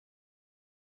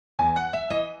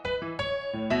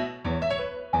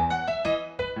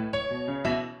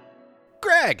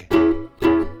Greg.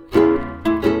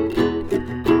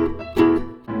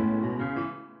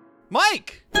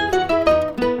 Mike.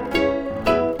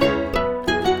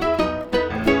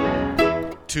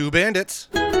 Two bandits.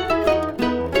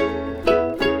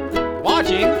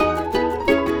 Watching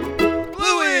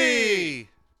Bluey.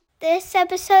 This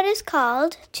episode is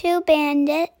called Two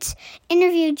Bandits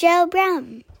Interview Joe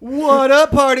Brown. What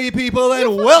up, party people,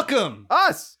 and welcome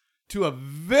Us. to a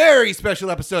very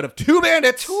special episode of Two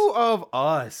Bandits. Two of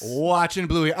us. Watching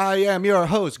Bluey. I am your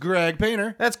host, Greg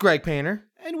Painter. That's Greg Painter.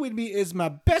 And with me is my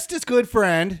bestest good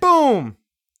friend. Boom.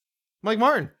 Mike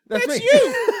Martin. That's That's me.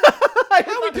 you.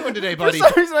 How we doing today, buddy? For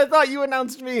some reason, I thought you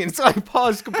announced me, and so I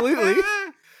paused completely.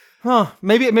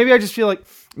 Maybe I just feel like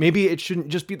maybe it shouldn't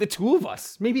just be the two of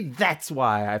us. Maybe that's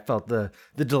why I felt the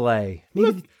delay.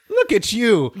 Maybe Look at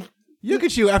you. Look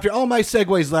at you. After all my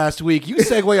segues last week, you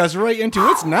segue us right into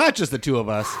it's not just the two of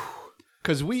us.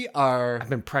 Because I've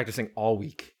been practicing all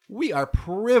week. we are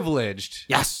privileged.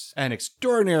 Yes. And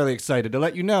extraordinarily excited to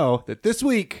let you know that this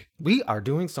week We are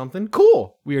doing something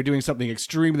cool. we are doing something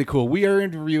extremely cool. We are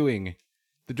interviewing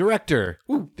the director,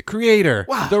 the creator,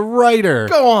 Wow. the writer,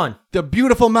 Go on. the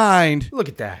beautiful mind Look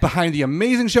at that. behind the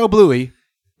amazing show Bluey,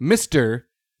 Mr.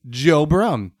 Joe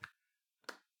Brum.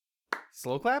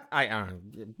 Slow clap?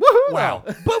 Woohoo! Wow.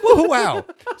 But woohoo, wow.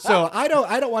 So I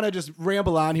don't want to just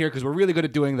ramble on here because we're really good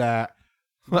at doing that.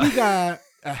 We got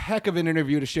a heck of an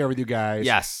interview to share with you guys.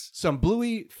 Yes. Some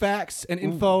Bluey facts and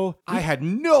info. I had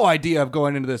no idea of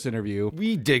going into this interview.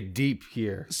 We dig deep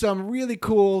here. Some really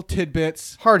cool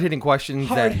tidbits. Hard-hitting questions.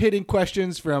 Hard-hitting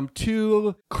questions from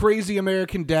two crazy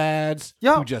American dads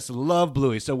Yeah. who just love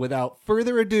Bluey. So without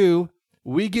further ado,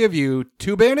 we give you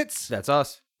Two Bandits. That's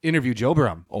us. Interview Joe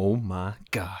Brum. Oh my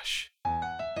gosh.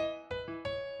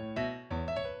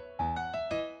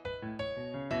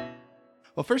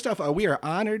 Well, first off, we are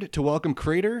honored to welcome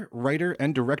creator, writer,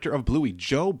 and director of Bluey,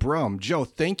 Joe Brum. Joe,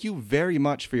 thank you very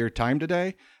much for your time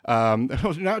today.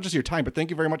 Not just your time, but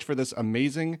thank you very much for this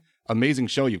amazing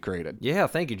show you created. Yeah,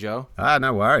 thank you, Joe.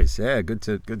 No worries. Yeah, good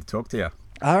to talk to you.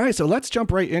 All right, so let's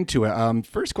jump right into it.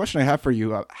 First question I have for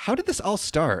you, how did this all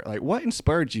start? Like, what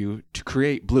inspired you to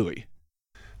create Bluey?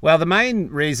 Well, the main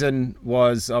reason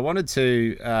was I wanted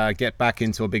to get back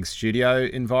into a big studio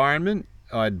environment.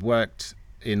 I'd worked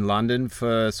in London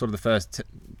for sort of the first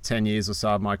 10 years or so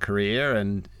of my career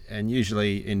and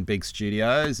usually in big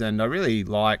studios. And I really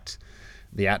liked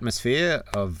the atmosphere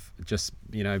of just,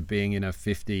 being in a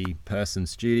 50-person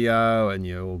studio and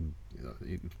you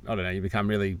become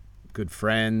really good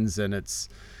friends.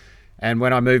 And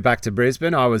when I moved back to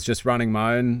Brisbane, I was just running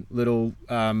my own little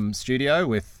studio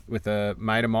with a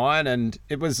mate of mine, and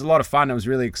it was a lot of fun. It was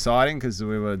really exciting because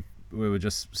we were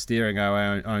just steering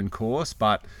our own course,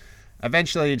 but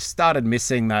eventually started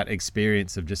missing that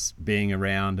experience of just being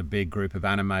around a big group of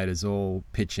animators all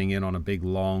pitching in on a big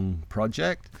long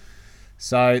project.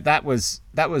 So that was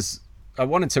I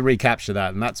wanted to recapture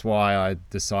that, and that's why I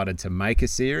decided to make a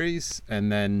series,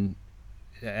 and then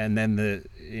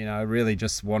I really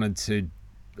just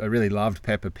I really loved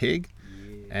Peppa Pig,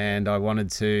 and I wanted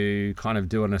to kind of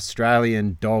do an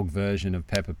Australian dog version of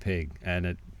Peppa Pig, and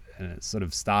it sort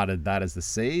of started that as the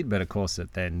seed, but of course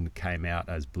it then came out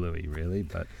as Bluey, really.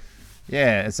 But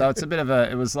yeah, so it's a bit of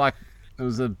it was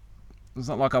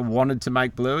not like I wanted to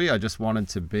make Bluey. I just wanted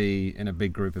to be in a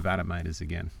big group of animators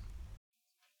again.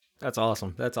 That's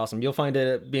awesome. You'll find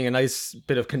it being a nice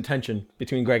bit of contention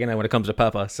between Greg and I when it comes to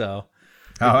Peppa, so...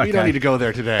 Oh, We don't need to go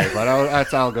there today, but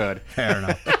that's all good. Fair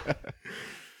enough.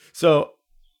 So,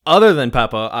 other than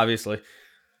Peppa, obviously,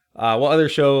 what other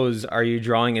shows are you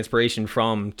drawing inspiration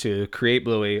from to create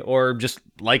Bluey, or just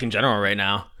like in general right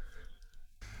now?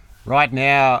 Right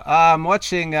now, I'm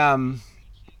watching.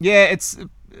 It's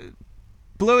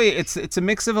Bluey. It's a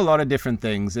mix of a lot of different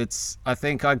things. I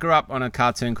think I grew up on a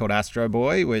cartoon called Astro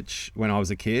Boy, which when I was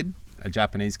a kid, a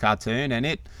Japanese cartoon, and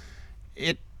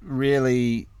it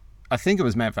really, I think it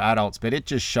was meant for adults, but it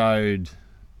just showed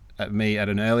me at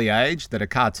an early age that a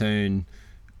cartoon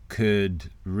could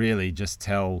really just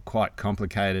tell quite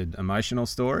complicated emotional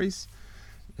stories,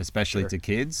 especially to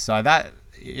kids. So that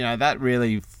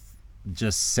really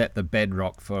just set the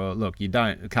bedrock for, look,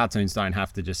 cartoons don't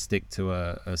have to just stick to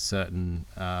a certain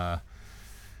a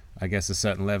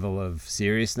certain level of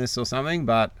seriousness or something,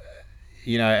 but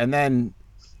and then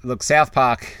look, South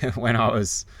Park, when I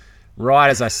was right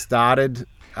as I started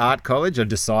art college, I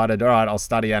decided, all right, I'll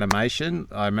study animation.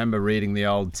 I remember reading the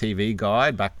old TV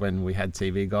guide back when we had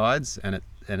TV guides, and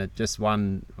it just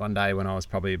one day when I was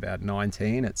probably about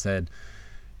 19, it said,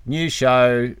 new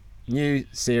show, new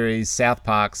series, South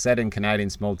Park, set in Canadian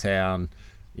small town,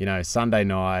 Sunday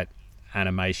night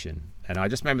animation. And I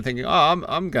just remember thinking, oh,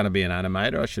 I'm going to be an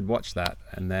animator. I should watch that.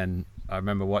 And then I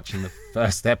remember watching the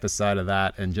first episode of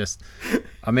that, and just,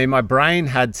 I mean, my brain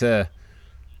it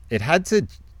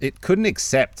couldn't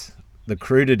accept the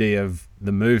crudity of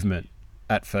the movement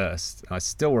at first. I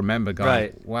still remember going,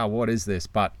 Right. wow, what is this?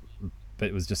 But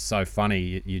it was just so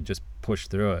funny. You just push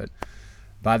through it.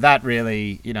 But that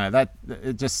really,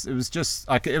 it was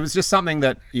just something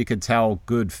that you could tell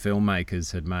good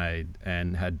filmmakers had made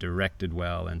and had directed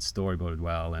well and storyboarded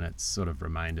well, and it's sort of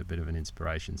remained a bit of an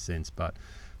inspiration since. But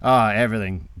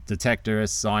everything,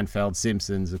 Detectorists, Seinfeld,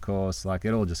 Simpsons, of course, like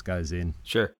it all just goes in.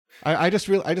 Sure. I just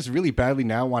really badly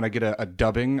now want to get a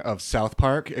dubbing of South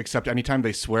Park, except anytime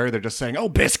they swear, they're just saying, "Oh,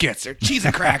 biscuits" or "cheese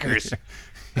and crackers."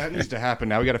 That needs to happen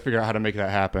now. We got to figure out how to make that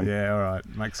happen. Yeah, all right,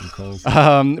 make some calls.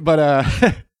 But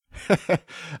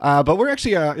we're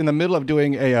actually in the middle of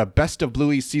doing a Best of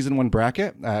Bluey Season 1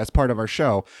 bracket as part of our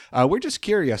show. We're just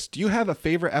curious, do you have a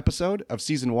favorite episode of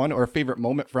Season 1 or a favorite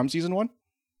moment from Season 1?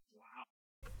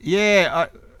 Yeah,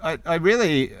 I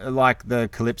really like the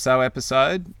Calypso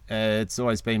episode. It's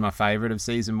always been my favorite of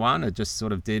Season 1. It just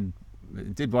sort of did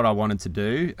what I wanted to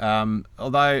do.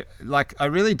 Although, like, I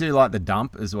really do like the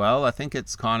dump as well. I think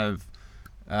it's kind of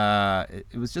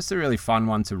it was just a really fun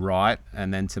one to write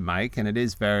and then to make, and it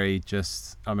is very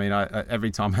just, I mean, I every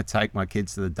time I take my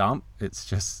kids to the dump, it's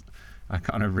just, I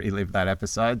kind of relive that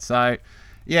episode. So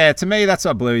yeah, to me, that's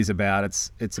what Bluey's about.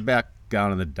 It's about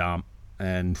going to the dump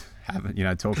and having,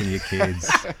 talking to your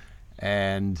kids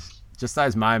and just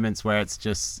those moments where it's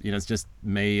just, it's just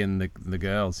me and the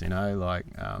girls, that's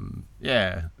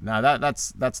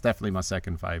definitely my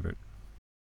second favorite.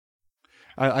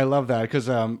 I love that because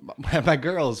my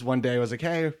girls one day was like,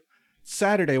 "Hey,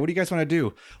 Saturday, what do you guys want to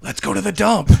do? Let's go to the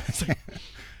dump." It's like,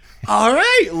 all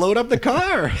right, load up the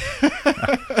car.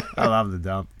 I love the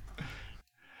dump.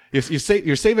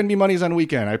 You're saving me monies on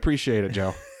weekend. I appreciate it,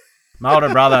 Joe. My older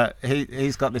brother,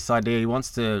 he's got this idea. He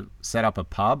wants to set up a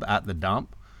pub at the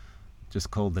dump, just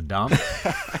called the dump.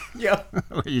 Yeah.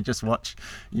 Where you just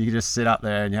sit up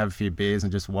there and you have a few beers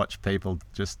and just watch people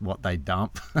just what they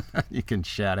dump. You can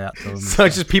shout out to them. So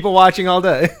it's just people watching all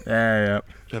day. Yeah.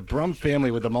 The Brum family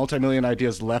with the multi-million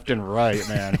ideas left and right,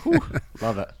 man. Whew,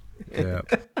 love it. Yeah.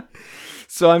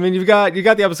 So I mean, you got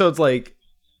the episodes like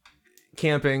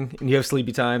camping and you have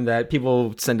sleepy time that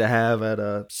people tend to have at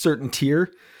a certain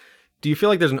tier. Do you feel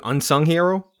like there's an unsung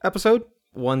hero episode?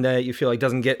 One that you feel like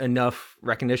doesn't get enough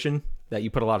recognition that you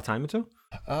put a lot of time into?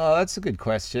 Oh, that's a good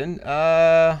question.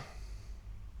 Yeah,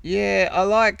 I really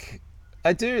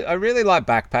like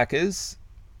Backpackers.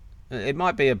 It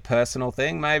might be a personal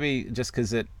thing, maybe just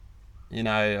because it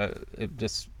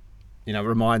just,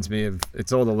 reminds me of,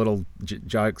 it's all the little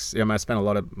jokes. I spent a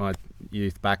lot of my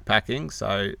youth backpacking,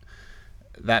 so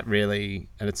that really,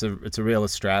 and it's a real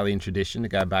Australian tradition to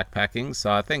go backpacking.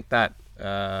 So I think that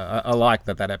I like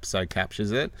that episode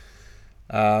captures it.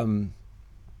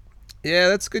 Yeah,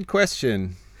 that's a good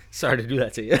question. Sorry to do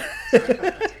that to you.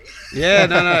 Yeah,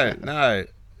 no.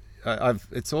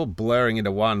 It's all blurring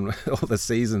into one, all the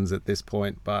seasons at this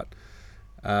point. But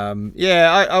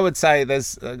I would say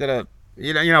there's gonna,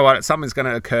 you know what, something's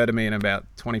gonna occur to me in about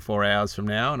 24 hours from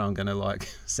now, and I'm gonna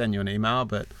send you an email.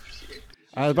 But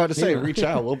I was about to say, reach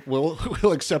out.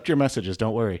 We'll accept your messages.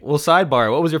 Don't worry. Well,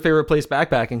 sidebar, what was your favorite place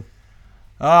backpacking?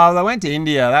 Oh, I went to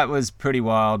India. That was pretty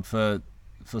wild for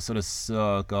sort of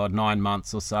 9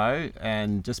 months or so,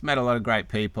 and just met a lot of great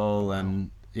people.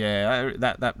 And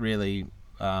that really,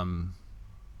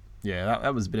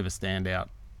 that was a bit of a standout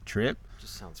trip.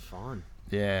 Just sounds fun.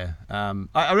 Yeah,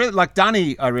 I really like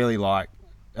Dunny. I really like.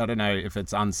 I don't know if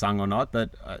it's unsung or not, but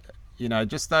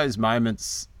just those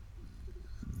moments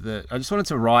that I just wanted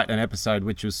to write an episode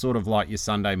which was sort of like your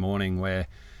Sunday morning where,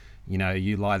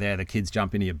 you lie there, the kids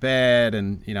jump into your bed,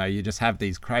 and, you just have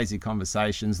these crazy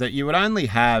conversations that you would only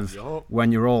have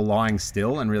when you're all lying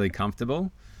still and really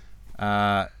comfortable.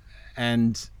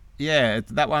 And yeah,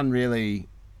 that one really,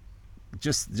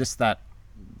 just that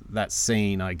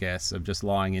scene, I guess, of just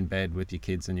lying in bed with your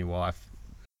kids and your wife.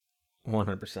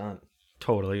 100%.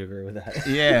 Totally agree with that.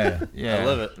 Yeah. I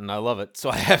live it, and I love it,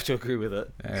 so I have to agree with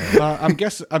it. I'm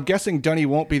guessing Dunny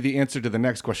won't be the answer to the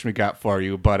next question we got for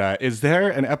you, but is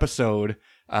there an episode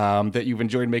that you've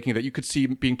enjoyed making that you could see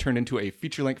being turned into a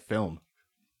feature-length film?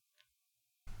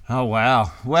 Oh,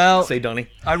 wow. Well, Say Dunny.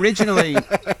 Originally,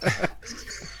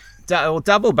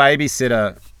 Double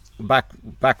Babysitter,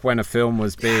 back when a film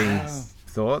was being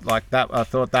thought, like that, I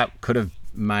thought that could have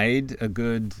made a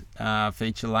good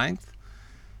feature length.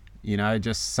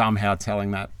 Just somehow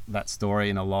telling that story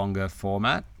in a longer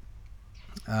format.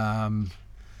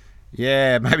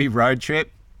 Maybe Road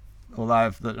Trip Although I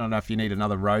don't know if you need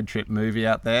another road trip movie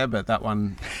out there, but that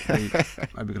one maybe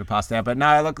could have passed out. But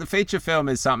no, look, the feature film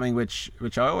is something which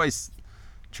I always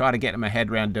try to get my head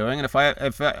around doing. And if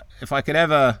I could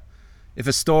ever, if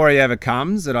a story ever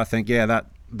comes that I think, yeah,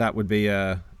 that would be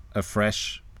a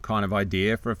fresh kind of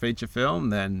idea for a feature film,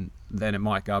 then it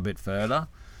might go a bit further.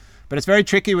 But it's very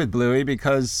tricky with Bluey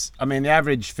because, I mean, the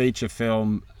average feature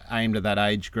film aimed at that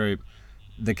age group,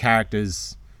 the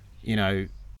characters, you know.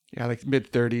 Yeah, like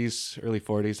mid-30s, early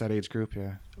 40s, that age group,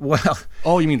 yeah. Well.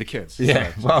 Oh, you mean the kids?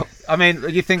 Yeah. Sorry. Well, I mean,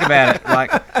 you think about it,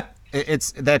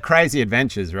 like, they're crazy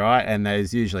adventures, right? And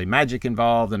there's usually magic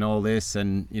involved and all this,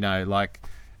 and, you know, like,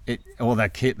 they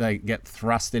get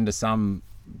thrust into some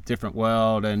different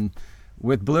world, and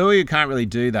with Bluey, you can't really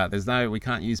do that. We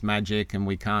can't use magic, and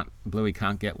Bluey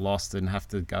can't get lost and have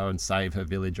to go and save her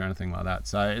village or anything like that.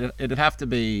 So it'd have to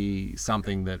be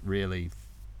something that really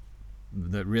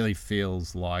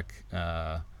feels like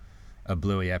a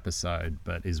Bluey episode,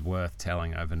 but is worth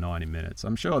telling over 90 minutes.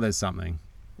 I'm sure there's something.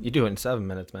 You do it in 7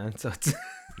 minutes, man. So it's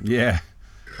Yeah,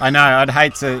 I know. I'd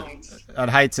hate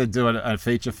to do a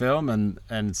feature film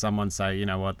and someone say, you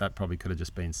know what, that probably could have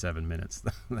just been 7 minutes.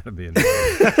 That'd be annoying.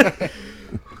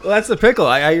 Well, that's the pickle.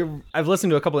 I've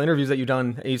listened to a couple of interviews that you've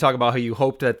done, and you talk about how you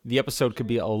hoped that the episode could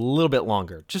be a little bit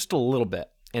longer, just a little bit.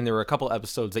 And there were a couple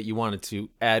episodes that you wanted to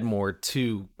add more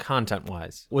to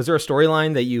content-wise. Was there a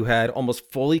storyline that you had almost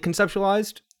fully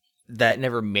conceptualized that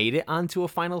never made it onto a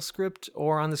final script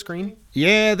or on the screen?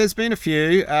 Yeah, there's been a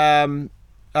few.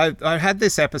 I had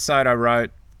this episode I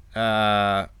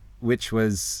wrote, which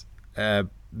was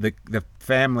the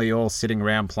family all sitting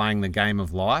around playing the game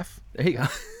of life. There you go.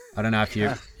 I don't know if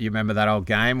you remember that old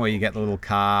game where you get the little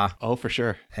car. Oh, for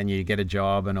sure. And you get a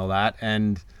job and all that.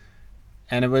 And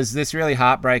it was this really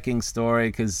heartbreaking story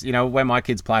because, you know, when my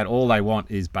kids play it, all they want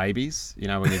is babies. You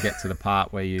know, when you get to the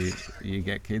part where you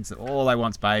get kids, all they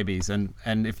want's babies. And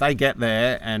if they get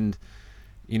there and,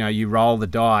 you know, you roll the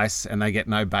dice and they get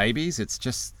no babies, it's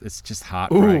just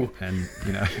heartbreak. Ooh. And,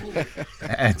 you know,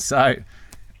 and so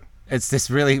it's this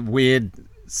really weird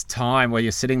time where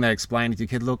you're sitting there explaining to your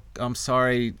kid, look, I'm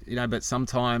sorry, you know, but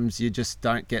sometimes you just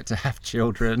don't get to have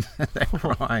children. They're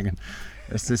crying. And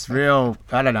it's this real,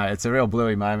 I don't know, it's a real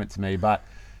Bluey moment to me. But,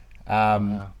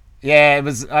 yeah, it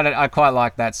was, I quite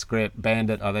like that script.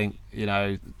 Bandit, I think, you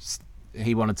know,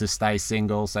 he wanted to stay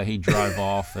single, so he drove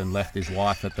off and left his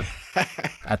wife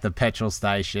at the petrol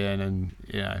station, and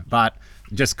you know, but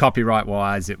just copyright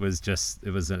wise, it was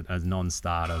a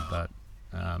non-starter, but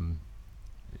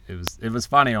it was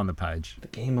funny on the page. The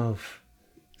game of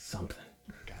something.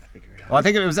 Gotta figure it out. Well, I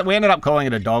think we ended up calling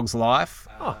it A Dog's Life,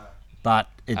 but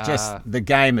it just the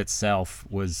game itself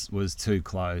was too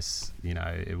close. You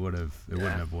know, it wouldn't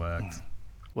have worked.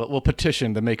 We'll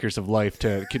petition the makers of Life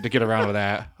to get around with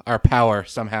that. Our power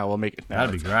somehow will make it.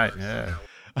 That'd be great. Yeah.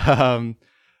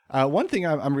 One thing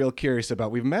I'm real curious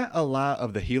about. We've met a lot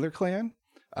of the Healer clan,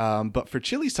 but for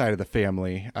Chili's side of the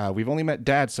family, we've only met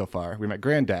Dad so far. We met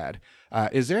Granddad.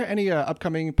 Is there any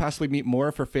upcoming possibly meet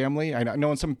more for family? I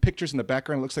know in some pictures in the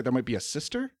background it looks like there might be a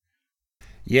sister.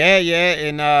 Yeah.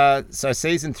 In so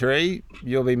season 3,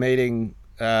 you'll be meeting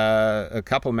a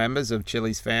couple members of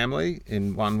Chili's family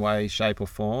in one way, shape, or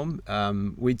form.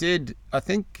 We did, I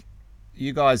think,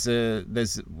 you guys. I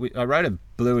wrote a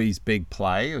Bluey's Big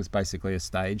Play. It was basically a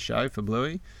stage show for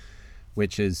Bluey,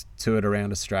 which has toured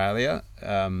around Australia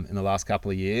in the last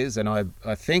couple of years, and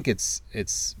I think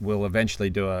we'll eventually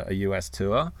do a US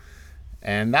tour.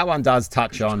 And that one does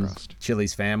touch on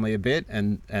Chili's family a bit,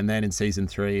 and then in season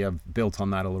 3, I've built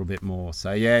on that a little bit more.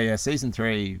 So yeah, season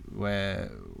 3, we're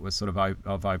sort of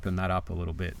I've opened that up a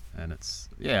little bit, and it's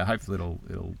hopefully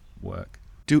it'll work.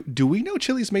 Do we know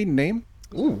Chili's maiden name?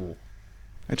 Ooh,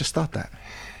 I just thought that.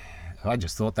 I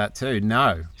just thought that too.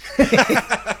 No,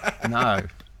 no.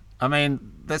 I mean,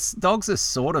 dogs are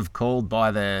sort of called by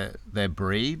their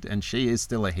breed, and she is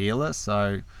still a healer,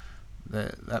 so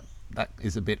that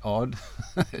is a bit odd.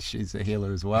 She's a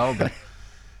healer as well, but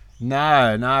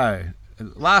no.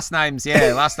 Last names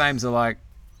are like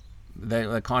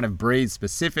they're kind of breed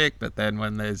specific, but then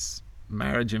when there's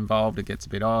marriage involved, it gets a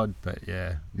bit odd. But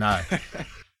yeah, no.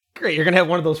 Great, you're gonna have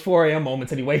one of those 4 a.m.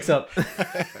 moments, and he wakes up.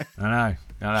 I know.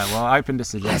 Well, open to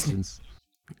suggestions.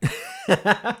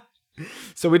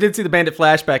 So we did see the Bandit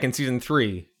flashback in season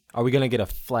 3. Are we gonna get a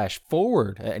flash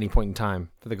forward at any point in time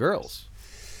for the girls?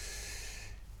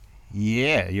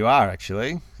 Yeah, you are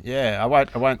actually. Yeah, I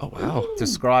won't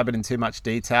describe it in too much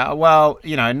detail. Well,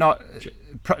 you know,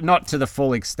 not to the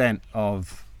full extent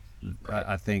of,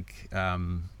 I think,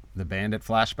 the Bandit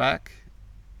flashback,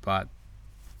 but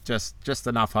just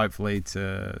enough, hopefully,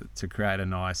 to create a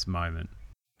nice moment.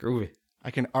 Groovy.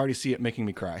 I can already see it making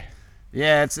me cry.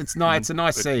 Yeah, it's nice. It's a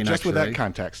nice scene. Just with that actually.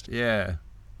 context. Yeah,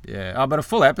 yeah. Oh, but a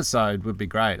full episode would be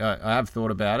great. I have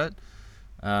thought about it,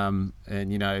 and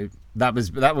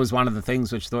that was one of the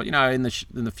things which thought in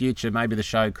the future maybe the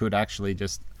show could actually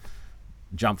just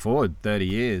jump forward 30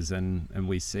 years and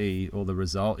we see all the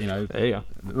result. There you go.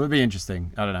 It would be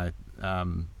interesting. I don't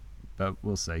know, but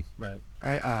we'll see. Right.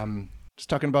 Just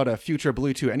talking about a future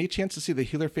Bluey 2. Any chance to see the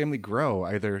Healer family grow,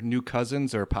 either new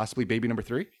cousins or possibly baby number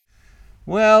 3?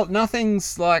 Well,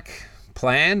 nothing's like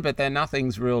planned, but then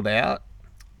nothing's ruled out.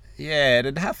 Yeah,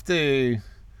 it'd have to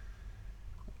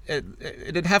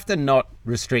not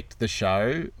restrict the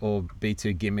show or be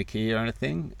too gimmicky or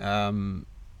anything.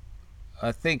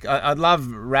 I think I'd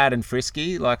love Rad and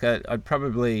Frisky. Like I'd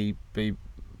probably be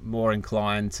more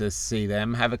inclined to see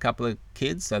them have a couple of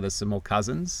kids, so there's some more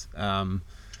cousins.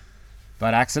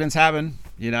 But accidents happen,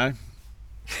 You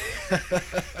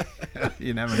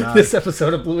never know. This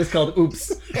episode of Blue is called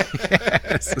Oops.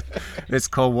 Yes. It's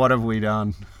called What Have We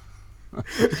Done?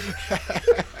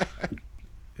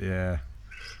 Yeah.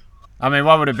 I mean,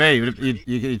 what would it be?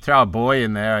 You could throw a boy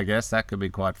in there, I guess. That could be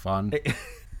quite fun.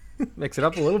 Mix it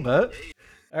up a little bit.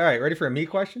 All right, ready for a me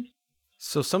question?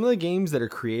 So some of the games that are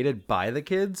created by the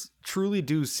kids truly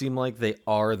do seem like they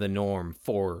are the norm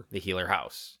for the Healer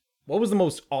House. What was the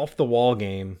most off-the-wall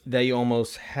game that you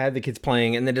almost had the kids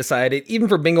playing and then decided, even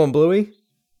for Bingo and Bluey,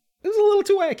 it was a little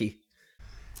too wacky?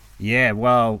 Yeah,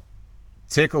 well,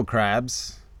 Tickle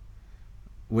Crabs,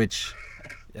 which,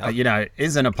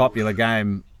 isn't a popular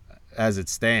game as it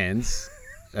stands,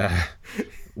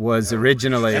 was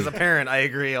originally... As a parent, I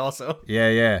agree also.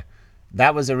 Yeah.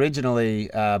 That was originally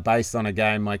based on a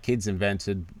game my kids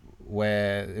invented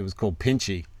where it was called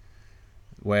Pinchy,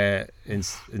 where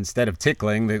instead of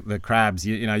tickling the crabs,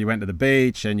 you went to the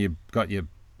beach and you got you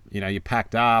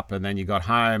packed up and then you got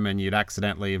home and you'd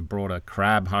accidentally have brought a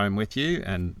crab home with you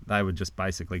and they would just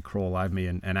basically crawl over me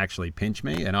and actually pinch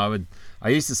me. And I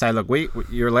used to say, look,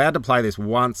 you're allowed to play this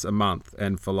once a month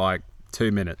and for like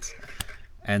 2 minutes.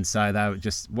 And so they would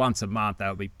just once a month they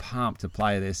would be pumped to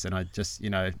play this, and I just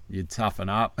you'd toughen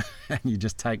up and you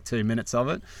just take 2 minutes of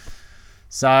it.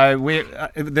 So we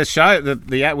the show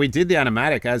we did the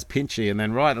animatic as Pinchy, and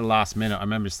then right at the last minute I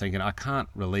remember just thinking I can't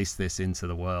release this into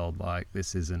the world, like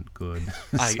this isn't good.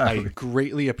 I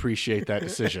greatly appreciate that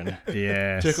decision.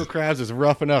 Yeah, Tickle Crabs is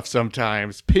rough enough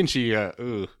sometimes. Pinchy,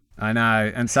 ooh. I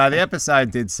know, and so the episode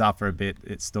did suffer a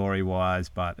bit, story wise,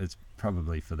 but it's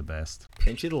probably for the best.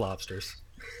 Pinchy the lobsters.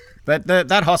 But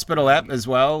that hospital app as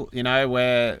well,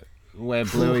 where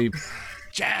Bluey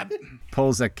Jab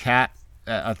pulls a cat,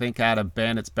 I think, out of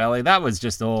Bandit's belly. That was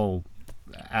just all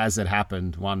as it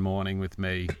happened one morning with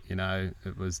me.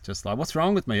 It was just like, what's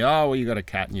wrong with me? Oh, well, you got a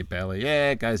cat in your belly.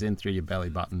 Yeah, it goes in through your belly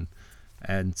button.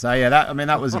 And so yeah,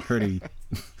 that was a pretty.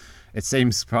 It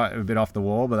seems a bit off the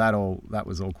wall, but that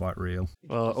was all quite real.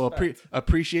 Well,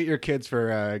 appreciate your kids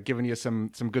for giving you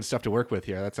some good stuff to work with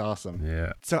here. That's awesome.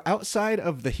 Yeah. So outside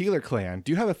of the Healer clan,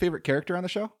 do you have a favorite character on the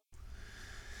show?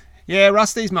 Yeah,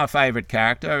 Rusty's my favorite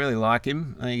character. I really like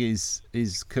him. I think he's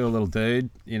a cool little dude.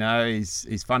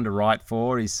 He's fun to write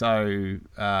for. He's so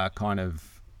kind of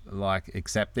like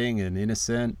accepting and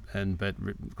innocent, but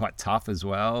quite tough as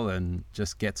well, and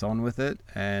just gets on with it.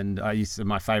 And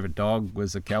my favorite dog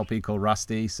was a Kelpie called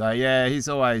Rusty. So yeah, the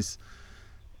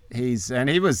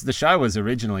show was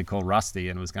originally called Rusty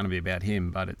and it was going to be about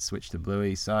him, but it switched to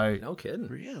Bluey. So No kidding.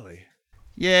 Really?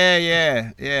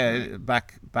 Yeah.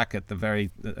 Back at the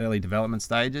very early development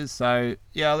stages. So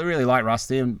yeah, I really like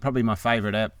Rusty, and probably my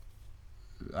favorite app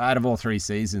out of all 3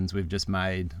 seasons we've just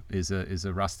made is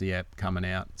a Rusty app coming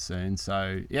out soon.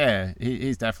 So yeah,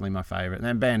 he's definitely my favorite. And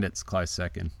then Bandit's close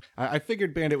second. I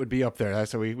figured Bandit would be up there,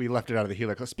 so we left it out of the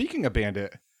Healer. Speaking of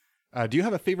Bandit, do you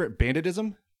have a favorite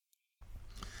Banditism?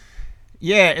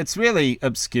 Yeah, it's really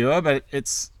obscure, but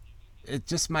it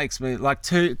just makes me like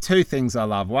two things I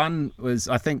love. One was,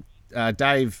 I think,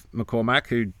 Dave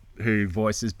McCormack, who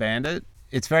voices Bandit.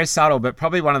 It's very subtle, but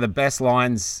probably one of the best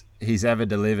lines he's ever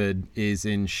delivered is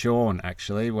in Shaun,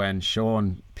 actually, when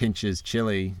Shaun pinches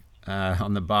Chili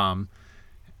on the bum,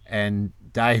 and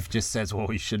Dave just says,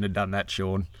 well, you shouldn't have done that,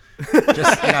 Shaun.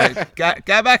 Just,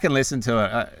 go back and listen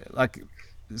to it.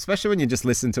 Especially when you just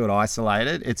listen to it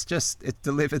isolated, it's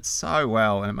delivered so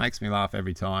well, and it makes me laugh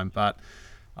every time. But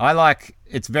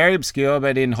it's very obscure,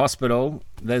 but in Hospital,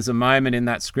 there's a moment in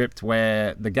that script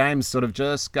where the game's sort of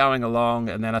just going along,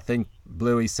 and then I think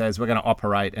Bluey says, we're going to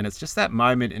operate, and it's just that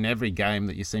moment in every game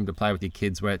that you seem to play with your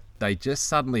kids where they just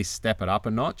suddenly step it up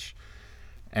a notch.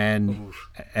 And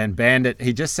Bandit,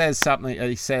 he just says something,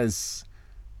 I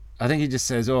think he just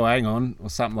says, oh, hang on, or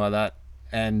something like that.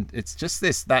 and it's just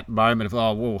that moment of,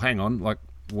 oh, well, hang on, like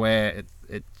where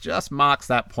it just marks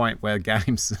that point where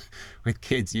games with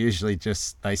kids usually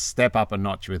just they step up a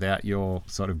notch without your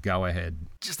sort of go ahead.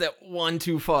 Just that one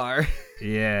too far.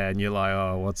 Yeah, and you're like,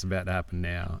 oh, what's about to happen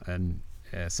now? And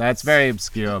yeah, so it's very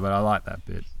obscure, but I like that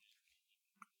bit.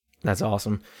 That's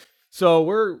awesome. So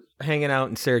we're hanging out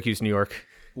in Syracuse, New York,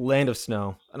 land of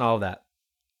snow and all of that.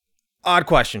 Odd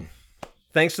question.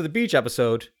 Thanks to the beach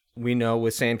episode, we know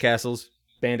with sandcastles,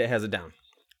 Bandit has it down.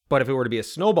 But if it were to be a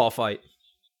snowball fight,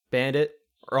 Bandit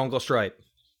or Uncle Stripe,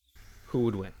 who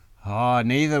would win? Oh,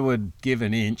 neither would give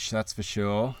an inch, that's for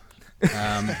sure.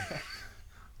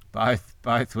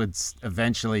 Both would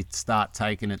eventually start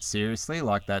taking it seriously,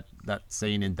 like that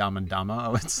scene in Dumb and Dumber, I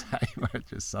would say, where it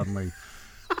just suddenly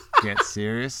gets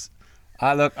serious.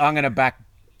 Look, I'm gonna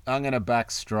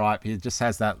back Stripe. He just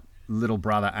has that little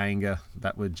brother anger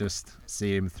that would just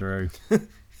see him through.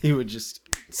 He would just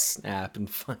snap and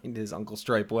find his Uncle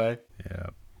Stripe way.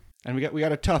 Yeah. And we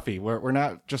got a toughie. We're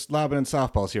not just lobbing in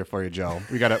softballs here for you, Joe.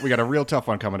 We got a real tough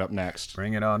one coming up next.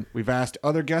 Bring it on. We've asked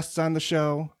other guests on the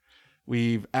show.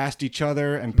 We've asked each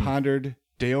other and pondered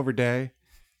day over day.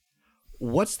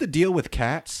 What's the deal with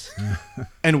cats?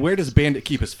 And where does Bandit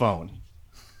keep his phone?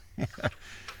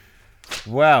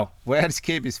 Well, where does he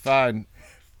keep his phone?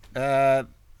 I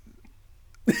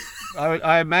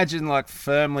imagine like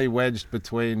firmly wedged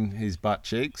between his butt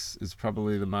cheeks is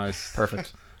probably the most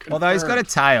Perfect. Although he's got a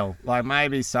tail, like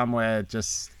maybe somewhere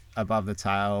just above the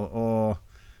tail, or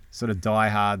sort of Die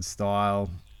Hard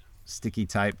style sticky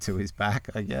tape to his back,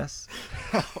 I guess.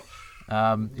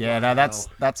 Yeah, no,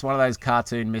 that's one of those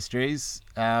cartoon mysteries.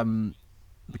 The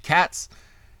cats.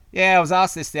 Yeah, I was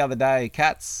asked this the other day.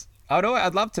 Cats.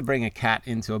 I'd love to bring a cat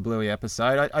into a Bluey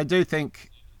episode. I do think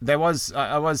I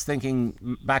was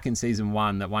thinking back in season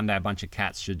 1 that one day a bunch of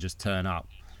cats should just turn up,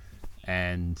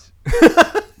 and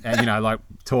like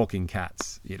talking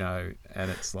cats, and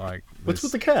it's like What's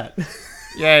with the cat?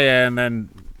 yeah, and then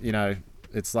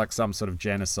it's like some sort of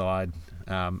genocide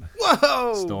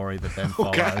story that then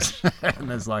follows, and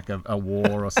there's like a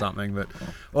war or something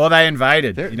or they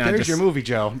invaded. There's your movie,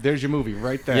 Joe. There's your movie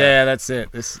right there. Yeah, that's it.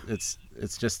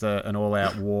 It's just an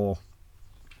all-out war.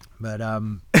 But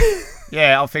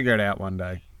yeah, I'll figure it out one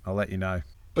day. I'll let you know.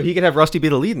 But he could have Rusty be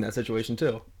the lead in that situation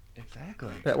too.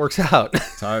 Exactly. That works out.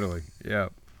 Totally. Yeah.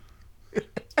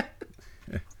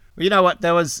 Well, you know what?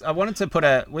 I wanted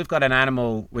to we've got an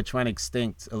animal which went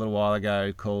extinct a little while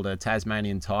ago called a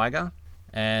Tasmanian tiger.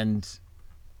 And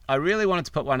I really wanted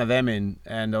to put one of them in.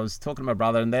 And I was talking to my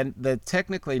brother, and then they're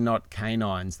technically not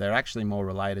canines. They're actually more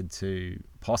related to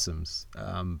possums.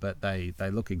 But they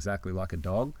look exactly like a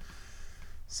dog.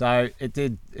 So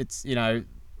it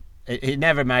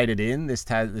never made it in, this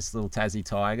little Tassie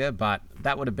tiger, but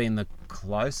that would have been the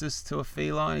closest to a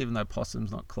feline, even though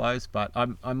possum's not close. But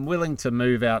I'm willing to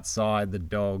move outside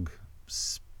the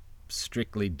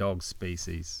strictly dog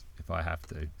species if I have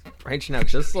to. Branching out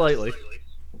just slightly.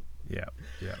 Yeah.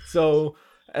 So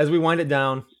as we wind it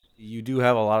down, you do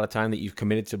have a lot of time that you've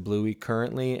committed to Bluey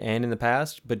currently and in the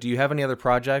past, but do you have any other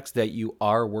projects that you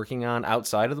are working on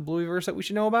outside of the Blueyverse that we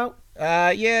should know about?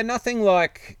 Yeah,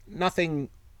 nothing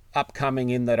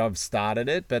upcoming in that I've started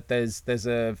it, but there's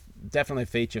definitely a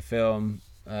feature film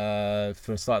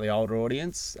for a slightly older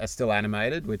audience, still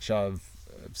animated, which I've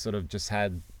sort of just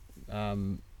had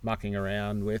mucking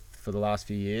around with for the last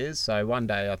few years. So one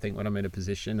day I think when I'm in a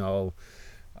position I'll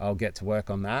get to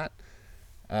work on that.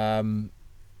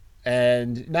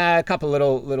 And no, a couple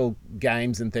little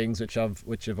games and things which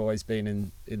have always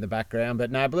been in the background.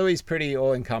 But no, Bluey's pretty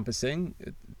all encompassing.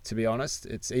 To be honest,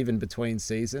 it's even between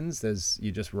seasons.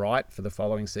 You just write for the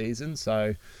following season.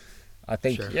 So I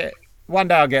think one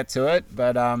day I'll get to it.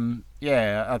 But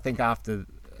I think after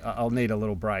I'll need a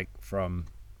little break from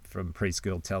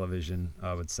preschool television,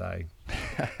 I would say.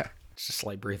 Just a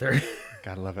slight breather.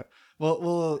 Gotta love it.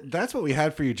 Well, that's what we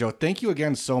had for you, Joe. Thank you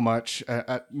again so much,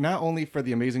 not only for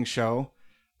the amazing show,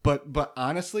 but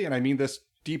honestly, and I mean this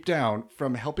deep down,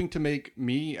 from helping to make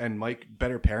me and Mike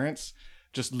better parents,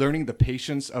 just learning the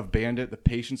patience of Bandit, the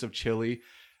patience of Chili,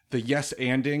 the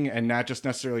yes-anding, and not just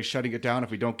necessarily shutting it down if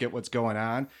we don't get what's going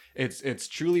on. It's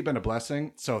truly been a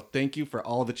blessing. So thank you for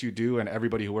all that you do and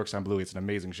everybody who works on Bluey. It's an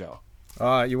amazing show.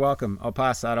 Oh, you're welcome. I'll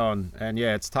pass that on. And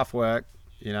yeah, it's tough work,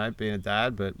 being a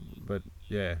dad, but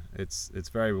yeah, it's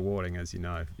very rewarding, as you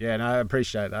know. Yeah, and I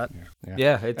appreciate that.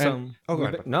 Yeah, it's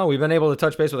we've been able to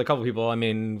touch base with a couple people. I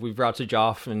mean, we've brought to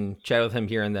Joff and chatted with him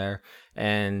here and there,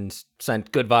 and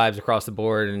sent good vibes across the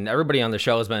board. And everybody on the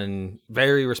show has been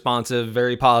very responsive,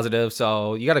 very positive.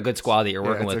 So you got a good squad that you're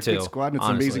working with too. It's a good squad, and it's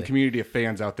an amazing community of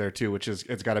fans out there too, which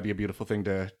it's got to be a beautiful thing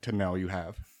to know you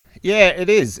have. Yeah, it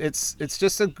is. It's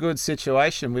just a good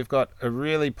situation. We've got a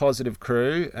really positive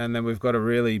crew, and then we've got a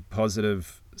really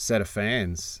positive set of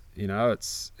fans. You know,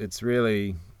 it's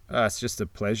really it's just a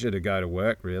pleasure to go to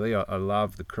work. Really, I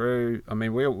love the crew. I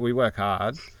mean, we work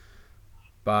hard,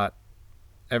 but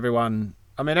everyone's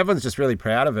just really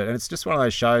proud of it, and it's just one of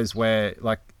those shows where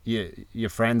like your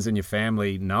friends and your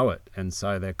family know it, and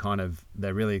so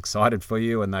they're really excited for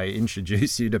you, and they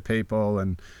introduce you to people,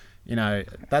 and you know,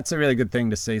 that's a really good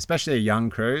thing to see, especially a young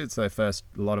crew. It's a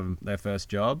lot of them, their first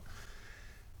job.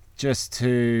 It's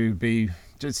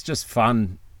just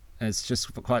fun. It's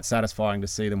just quite satisfying to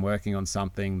see them working on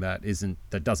something that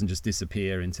doesn't just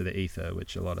disappear into the ether,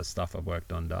 which a lot of stuff I've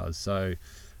worked on does. So,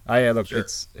 yeah, look, sure.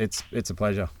 It's a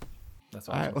pleasure. That's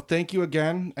awesome. All right, well, thank you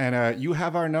again, and you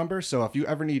have our number. So if you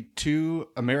ever need 2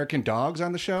 American dogs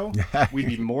on the show, we'd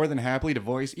be more than happy to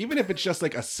voice, even if it's just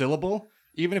like a syllable.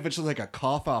 Even if it's just like a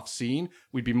cough off scene,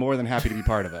 we'd be more than happy to be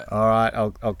part of it. All right,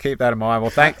 I'll keep that in mind. Well,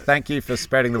 thank you for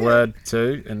spreading the word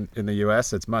too in the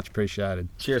US. It's much appreciated.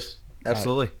 Cheers.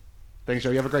 Absolutely. Right. Thanks,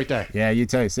 Joe. You have a great day. Yeah, you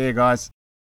too. See you guys.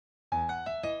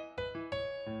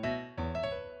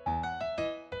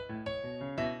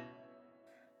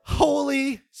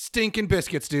 Holy stinking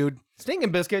biscuits, dude.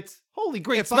 Stinking biscuits. Holy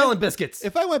great If smelling I- biscuits.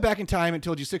 If I went back in time and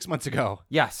told you 6 months ago,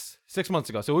 Yes, 6 months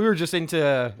ago. So we were just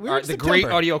into We were in the great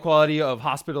September. audio quality of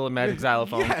Hospital and Magic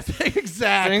Xylophone. yes,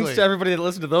 exactly. Thanks to everybody that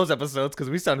listened to those episodes because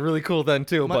we sound really cool then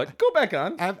too. But go back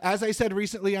on. As I said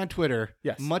recently on Twitter,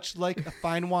 Yes. much like a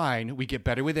fine wine, we get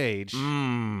better with age.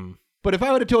 Mmm. But if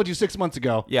I would have told you 6 months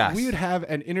ago, Yes. we would have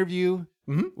an interview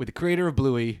with the creator of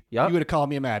Bluey, Yep. you would have called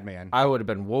me a madman. I would have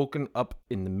been woken up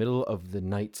in the middle of the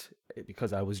night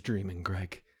because I was dreaming,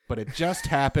 Greg. But it just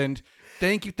happened.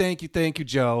 Thank you,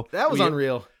 Joe. That was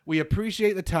unreal. We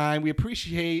appreciate the time. We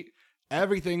appreciate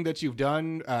everything that you've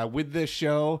done with this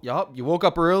show. Yup. You woke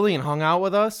up early and hung out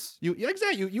with us.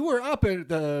 You were up at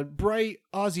the bright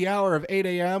Aussie hour of 8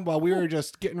 a.m. while we were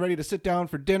just getting ready to sit down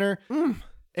for dinner.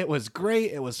 It was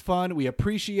great. It was fun. We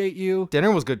appreciate you.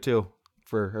 Dinner was good too,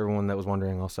 for everyone that was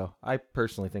wondering. Also, I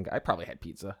personally think I probably had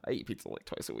pizza. I eat pizza like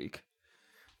twice a week.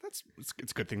 It's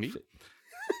a good thing to eat.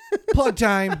 Plug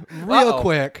time, real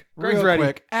quick. Greg's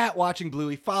ready. At Watching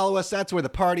Bluey. Follow us. That's where the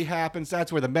party happens.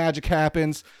 That's where the magic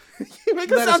happens. You make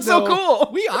Let us us sound so know.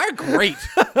 cool. We are great.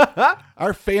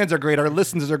 Our fans are great. Our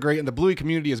listeners are great. And the Bluey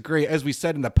community is great, as we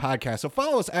said in the podcast. So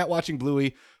follow us at Watching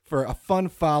Bluey for a fun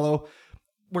follow.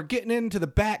 We're getting into the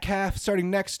back half starting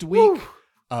next week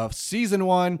of season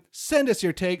 1. Send us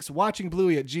your takes.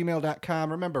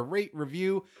 WatchingBluey@gmail.com. Remember, rate,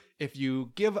 review. If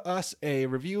you give us a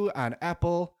review on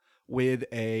Apple with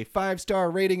a 5-star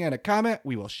rating and a comment,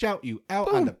 we will shout you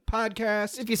out on the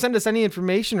podcast. If you send us any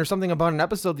information or something about an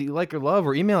episode that you like or love,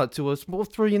 or email it to us, we'll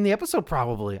throw you in the episode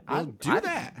probably. We'll do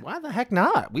that. Why the heck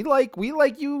not? We like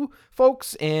you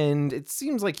folks, and it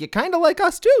seems like you kind of like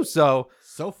us too. So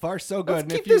far, so good.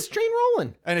 let's keep this train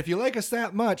rolling. And if you like us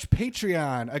that much,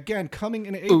 Patreon, again, coming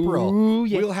in April. Ooh,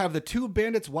 yeah. We'll have the Two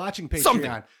Bandits watching Patreon.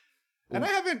 Something. And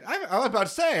I was about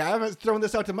to say, I haven't thrown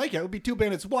this out to Mike yet. It would be Two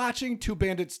Bandits watching, Two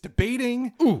Bandits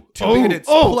debating, Two Bandits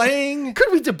playing,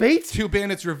 Could we debate? Two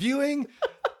Bandits reviewing.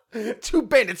 Two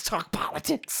bandits talk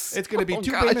politics. It's going to be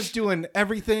Two gosh. Bandits doing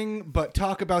everything but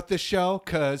talk about this show,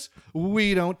 because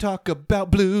we don't talk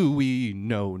about Bluey.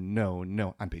 No,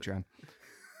 on Patreon.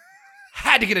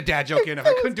 Had to get a dad joke in. If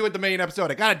I couldn't do it the main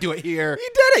episode, I got to do it here. He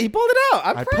did it. He pulled it out.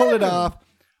 I'm I proud pulled of it him. off.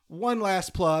 One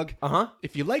last plug.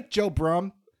 If you like Joe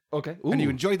Brum Okay. and you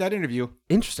Ooh. enjoyed that interview,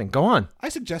 Interesting. Go on. I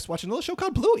suggest watching a little show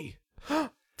called Bluey.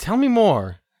 Tell me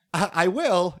more. I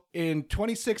will in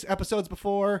 26 episodes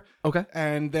before, Okay.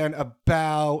 and then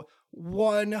about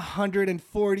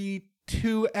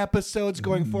 142 episodes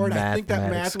going forward. I think that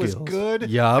math Mathematic was skills. good,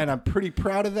 Yup. and I'm pretty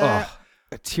proud of that.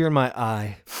 A tear in my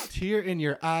eye. Tear in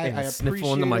your eye. And I a sniffle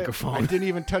appreciate in the it. microphone. I didn't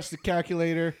even touch the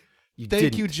calculator. You Thank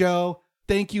didn't. you, Joe.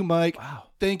 Thank you, Mike. Wow.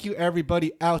 Thank you,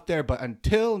 everybody out there. But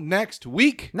until next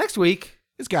week, Next week.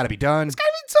 it's got to be done. It's gotta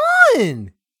be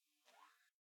done.